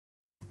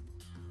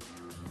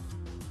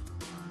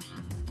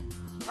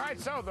All right,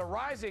 so the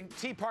rising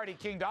Tea Party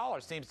King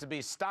dollar seems to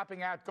be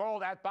stopping out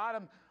gold at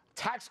bottom.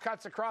 Tax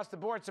cuts across the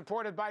board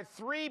supported by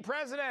 3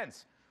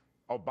 presidents.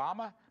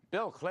 Obama,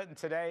 Bill Clinton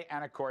today,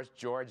 and of course,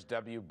 George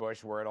W.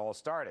 Bush, where it all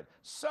started.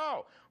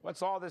 So,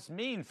 what's all this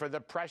mean for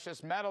the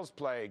precious metals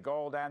play,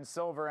 gold and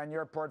silver, and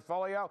your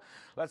portfolio?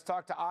 Let's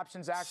talk to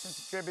options action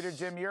distributor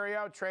Jim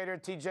Urio, trader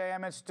at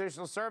TJM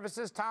Institutional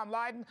Services, Tom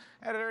Lydon,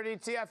 editor at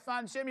ETF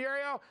Funds. Jim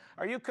Urio,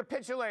 are you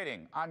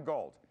capitulating on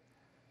gold?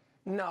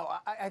 No,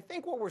 I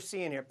think what we're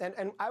seeing here,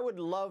 and I would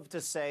love to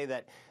say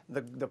that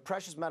the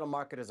precious metal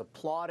market is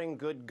applauding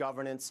good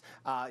governance.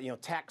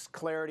 Tax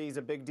clarity is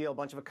a big deal. A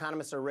bunch of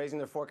economists are raising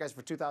their forecast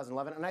for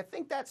 2011, and I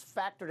think that's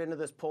factored into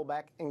this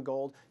pullback in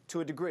gold to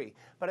a degree.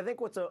 But I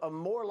think what's a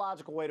more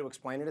logical way to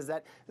explain it is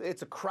that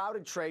it's a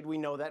crowded trade. We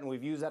know that, and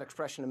we've used that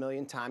expression a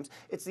million times.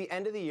 It's the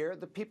end of the year.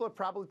 The people are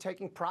probably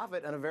taking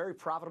profit on a very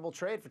profitable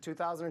trade for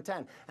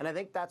 2010, and I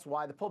think that's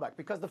why the pullback.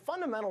 Because the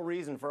fundamental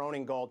reason for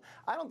owning gold,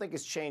 I don't think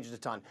has changed a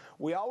ton.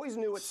 We always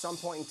knew at some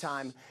point in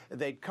time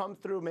they'd come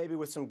through maybe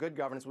with some good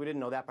governance. We didn't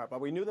know that part,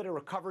 but we knew that a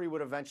recovery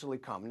would eventually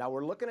come. Now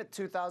we're looking at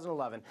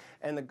 2011,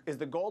 and is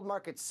the gold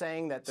market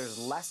saying that there's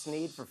less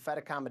need for Fed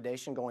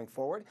accommodation going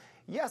forward?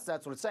 Yes,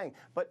 that's what it's saying.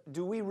 But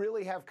do we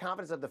really have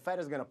confidence that the Fed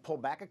is going to pull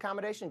back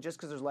accommodation just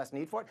because there's less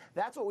need for it?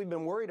 That's what we've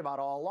been worried about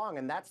all along,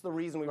 and that's the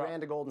reason we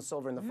ran to gold and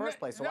silver in the first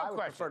place. So I would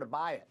prefer to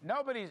buy it.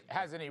 Nobody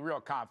has any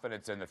real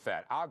confidence in the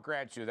Fed. I'll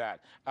grant you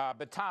that.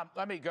 But Tom,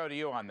 let me go to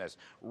you on this.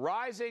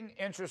 Rising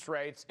interest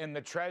rates in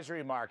the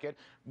Treasury market,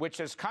 which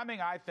is coming,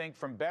 I think,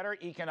 from better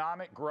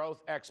economic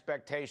growth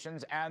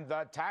expectations and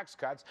the tax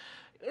cuts,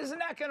 isn't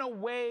that going to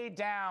weigh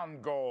down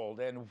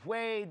gold and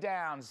weigh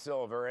down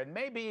silver and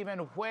maybe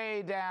even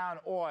weigh down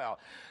oil?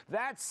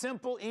 That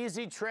simple,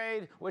 easy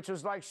trade, which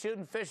was like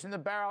shooting fish in the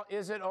barrel,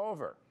 is it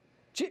over?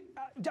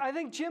 I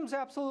think Jim's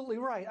absolutely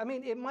right. I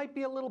mean, it might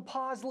be a little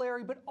pause,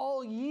 Larry, but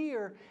all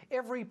year,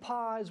 every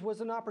pause was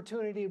an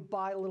opportunity to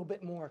buy a little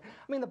bit more.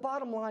 I mean, the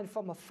bottom line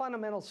from a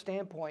fundamental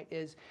standpoint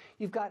is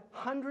you've got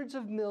hundreds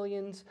of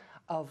millions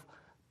of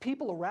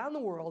people around the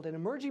world in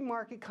emerging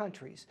market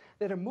countries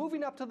that are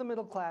moving up to the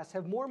middle class,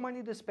 have more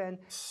money to spend,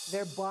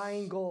 they're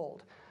buying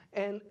gold.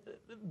 And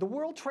the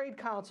World Trade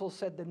Council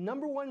said the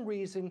 #1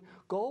 reason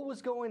gold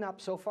was going up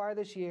so far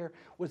this year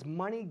was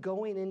money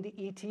going into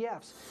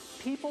ETFs.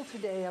 People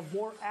today have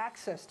more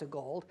access to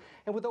gold,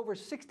 and with over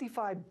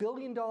 $65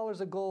 billion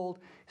of gold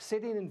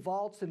sitting in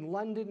vaults in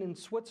London and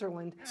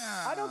Switzerland,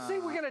 I don't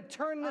think we're going to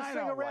turn this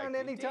thing around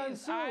anytime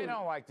soon. I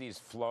don't like these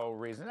flow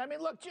reasons. I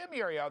mean, look, Jim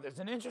Urio, there's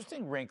an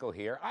interesting wrinkle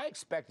here. I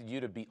expected you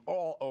to be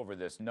all over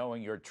this,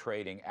 knowing your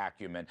trading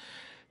acumen.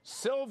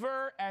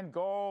 Silver and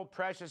gold,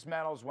 precious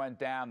metals went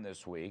down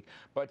this week,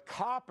 but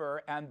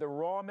copper and the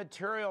raw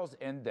materials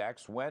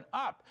index went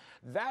up.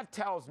 That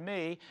tells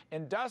me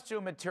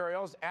industrial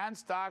materials and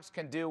stocks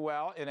can do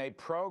well in a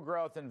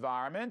pro-growth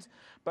environment,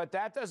 but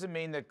that doesn't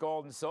mean that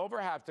gold and silver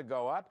have to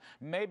go up.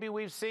 Maybe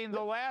we've seen the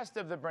last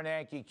of the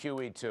Bernanke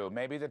QE2.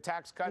 Maybe the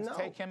tax cuts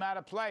take him out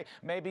of play.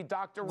 Maybe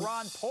Dr.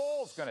 Ron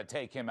Paul's going to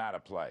take him out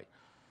of play.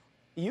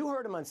 You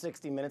heard him on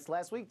 60 Minutes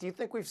last week. Do you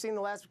think we've seen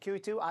the last of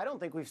QE2? I don't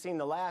think we've seen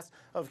the last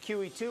of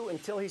QE2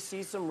 until he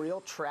sees some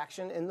real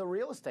traction in the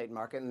real estate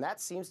market, and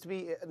that seems to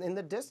be in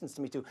the distance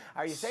to me, too.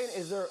 Are you saying,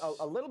 is there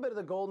a little bit of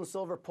the gold and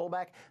silver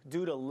pullback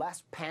due to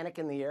less panic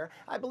in the air?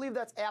 I believe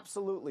that's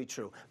absolutely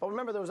true. But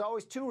remember, there was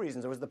always 2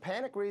 reasons. There was the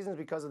panic reasons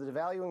because of the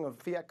devaluing of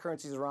fiat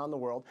currencies around the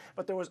world,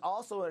 but there was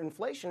also an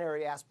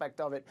inflationary aspect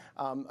of it,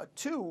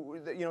 too,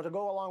 to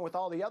go along with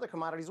all the other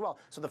commodities as well.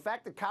 So the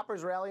fact that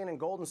copper's rallying and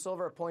gold and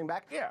silver are pulling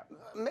back,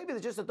 maybe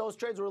it's just that those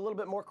trades were a little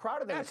bit more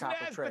crowded than the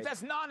copper trade. But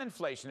that's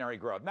non-inflationary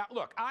growth. Now,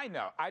 look, I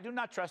know. I do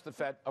not trust the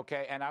Fed,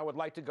 okay, and I would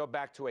like to go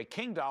back to a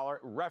king dollar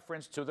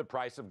reference to the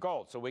price of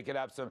gold so we could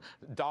have some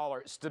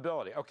dollar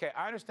stability. Okay,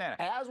 I understand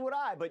it. As would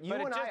I, but you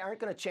and I aren't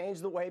going to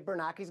change the way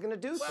Bernanke's going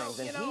to do things,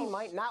 and he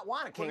might not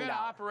want a king dollar. We're going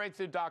to operate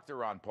through Dr.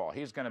 Ron Paul.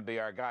 He's going to be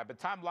our guy. But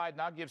Tom Lydon,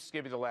 I'll give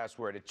you the last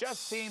word. It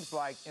just seems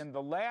like in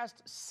the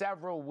last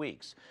several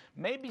weeks,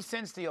 maybe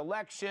since the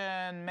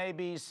election,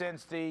 maybe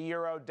since the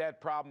Euro debt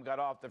problem got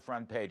off the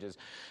front pages,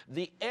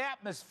 the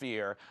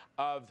atmosphere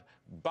of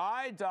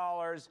buy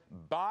dollars,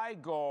 buy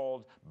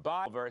gold,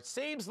 buy silver, it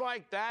seems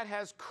like that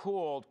has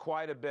cooled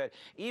quite a bit.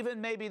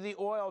 Even maybe the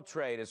oil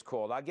trade has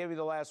cooled. I'll give you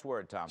the last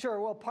word, Tom. Sure.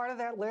 Well, part of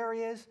that,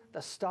 Larry, is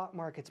the stock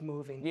market's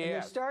moving. Yes. And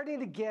you're starting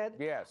to get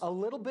a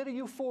little bit of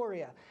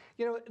euphoria.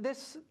 You know,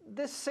 this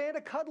Santa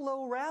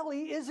Kudlow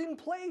rally is in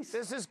place.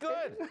 This is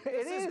good.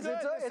 It is.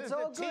 It's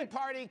all good. Tea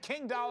Party,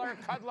 King Dollar,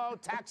 Kudlow,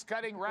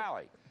 tax-cutting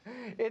rally.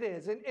 It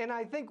is. And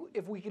I think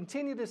if we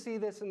continue to see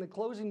this in the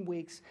closing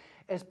weeks,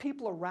 as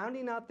people are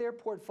rounding out their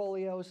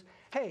portfolios,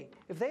 hey,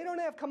 if they don't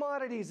have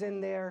commodities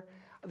in there,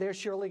 they're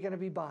surely going to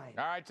be buying.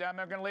 All right, Tom,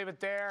 I'm going to leave it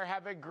there.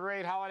 Have a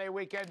great holiday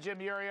weekend. Jim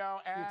Urio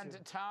and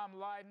Tom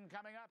Lydon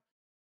coming up.